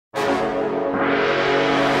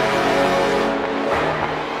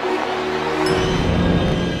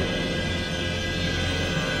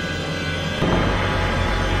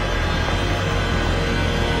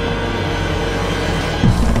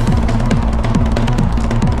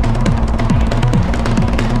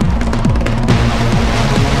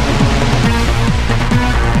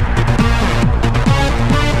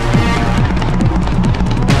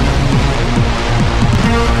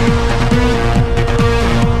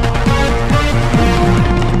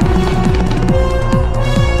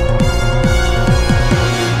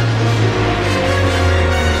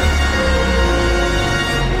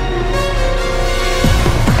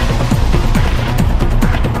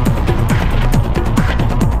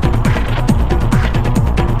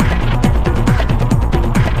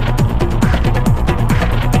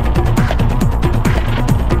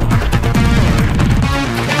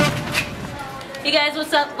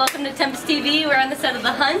to Tempest TV. We're on the set of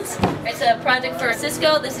The Hunt. It's a project for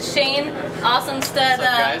Cisco. This is Shane, awesome stud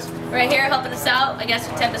right here helping us out. I guess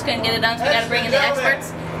Tempest couldn't get it done, so we got to bring in the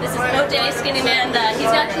experts. This is OJ, skinny man. He's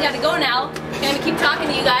actually got to go now. I'm going to keep talking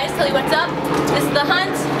to you guys, tell you what's up. This is The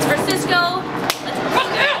Hunt. It's for Cisco. Let's bring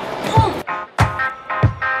it out. Boom.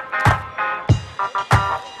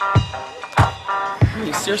 I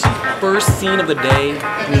mean, seriously, first scene of the day,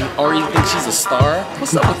 and you already think she's a star?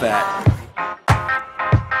 What's up with that?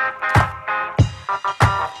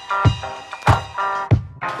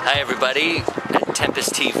 Hi everybody, at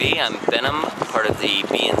Tempest TV, I'm Benham, part of the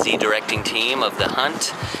B&Z directing team of The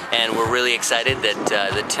Hunt, and we're really excited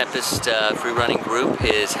that the Tempest Freerunning group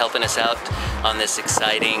is helping us out on this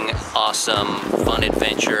exciting, awesome, fun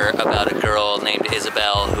adventure about a girl named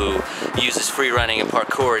Isabel who uses freerunning and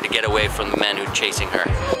parkour to get away from the men who are chasing her.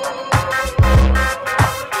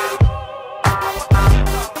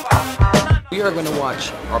 We are going to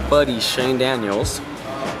watch our buddy Shane Daniels,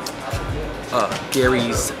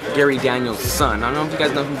 Gary Daniels' son. I don't know if you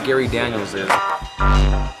guys know who Gary Daniels is,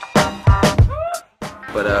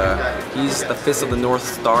 but he's the Fist of the North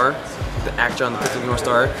Star, the actor on the Fist of the North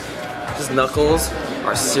Star. His knuckles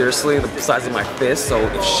are seriously the size of my fist, so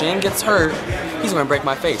if Shane gets hurt, he's gonna break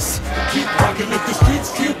my face. Keep rocking if the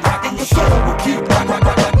streets keep rocking the show. We'll keep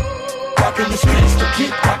rocking the streets to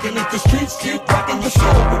keep rocking if the streets keep rocking the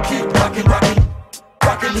show. We'll keep rocking.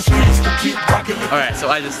 Alright, so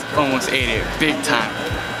I just almost ate it big time.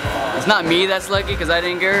 It's not me that's lucky because I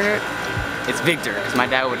didn't get hurt. It's Victor, because my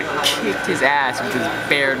dad would have kicked his ass with his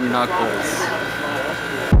bare knuckles.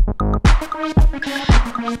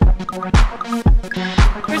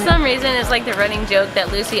 For some reason, it's like the running joke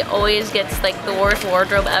that Lucy always gets like the worst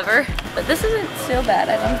wardrobe ever. But this isn't so bad,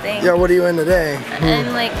 I don't think. Yeah, what are you in today?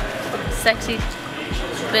 I'm like sexy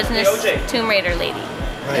business Tomb Raider lady.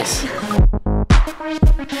 Nice. Yeah.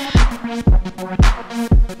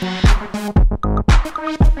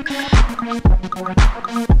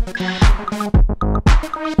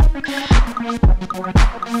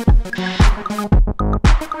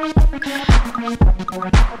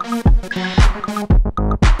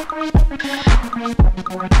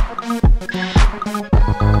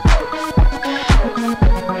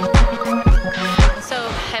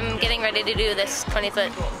 To do this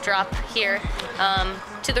 20-foot drop here.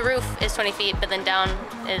 To the roof is 20 feet, but then down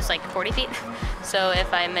is like 40 feet. So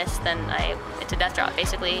if I miss, then it's a death drop,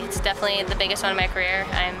 basically. It's definitely the biggest one of my career.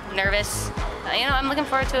 I'm nervous. You know, I'm looking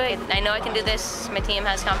forward to it. I know I can do this. My team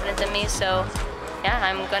has confidence in me, so yeah,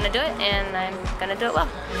 I'm gonna do it, and I'm gonna do it well.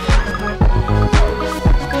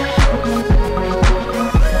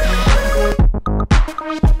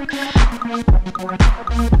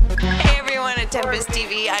 Tempest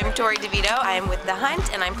TV. I'm Tori DeVito. I'm with The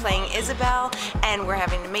Hunt and I'm playing Isabel, and we're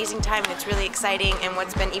having an amazing time and it's really exciting, and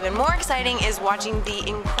what's been even more exciting is watching the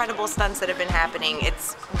incredible stunts that have been happening.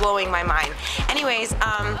 It's blowing my mind. Anyways,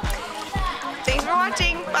 thanks for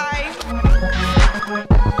watching. Bye.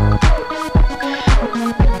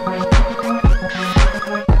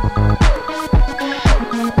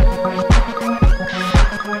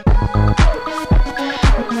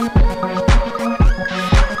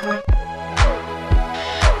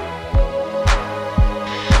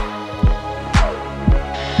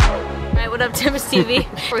 What up, Tempest TV?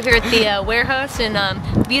 We're here at the warehouse in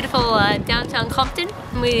beautiful downtown Compton.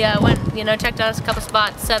 We went, checked out a couple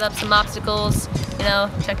spots, set up some obstacles,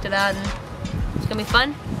 checked it out, and it's gonna be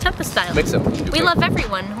fun. Tempest style. We love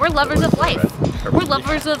everyone. We're lovers of life. We're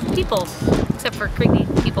lovers of people, except for creepy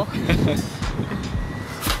people.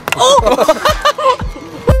 Oh!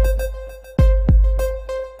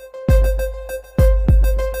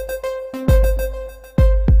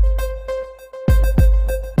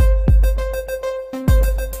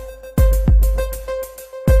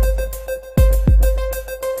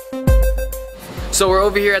 So we're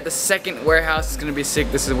over here at the second warehouse. It's gonna be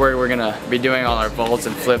sick. This is where we're gonna be doing all our vaults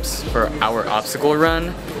and flips for our obstacle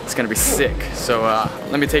run. It's gonna be sick. So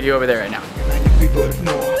let me take you over there right now.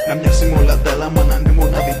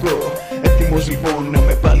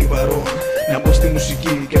 Να μπω στη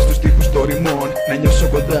μουσική και στους στίχους των ρημών. Να νιώσω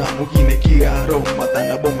κοντά μου γυναικεία αρώματα.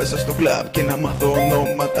 Να μπω μέσα στο κλαμπ και να μάθω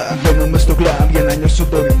ονόματα. Μπαίνω μες στο κλαμπ για να νιώσω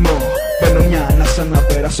το ρυθμό. Παίρνω μια ανάσα να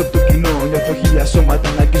περάσω από το κοινό. Νιώθω χίλια σώματα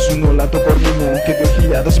να αγγίζουν όλα το κορμί μου. Και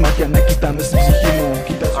 2000 μάτια να κοιτάνε στην ψυχή μου.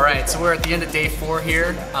 Alright, so we're at the end of day 4 here.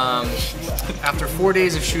 After 4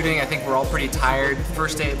 days of shooting, I think we're all pretty tired.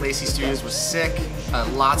 First day at Lacey Studios was sick.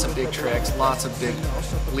 Lots of big tricks, lots of big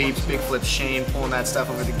leaps, big flips. Shane pulling that stuff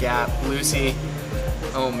over the gap. Lucy,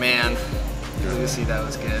 oh man, Lucy, that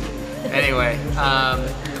was good. Anyway,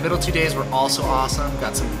 the middle 2 days were also awesome.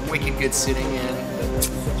 Got some wicked good sitting in. It's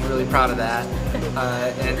really proud of that.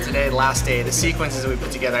 And today, last day, the sequences that we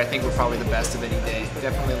put together, I think were probably the best of any day.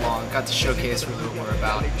 Definitely long. Got to showcase really what we're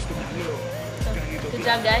about. Good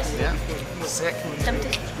job, guys. Yeah, sick.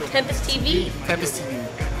 Tempest TV. Tempest TV.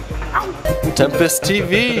 Tempest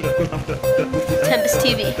TV. Tempest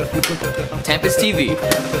TV. Tempest TV.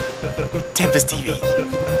 Tempest TV.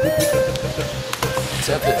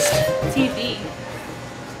 Tempest. TV.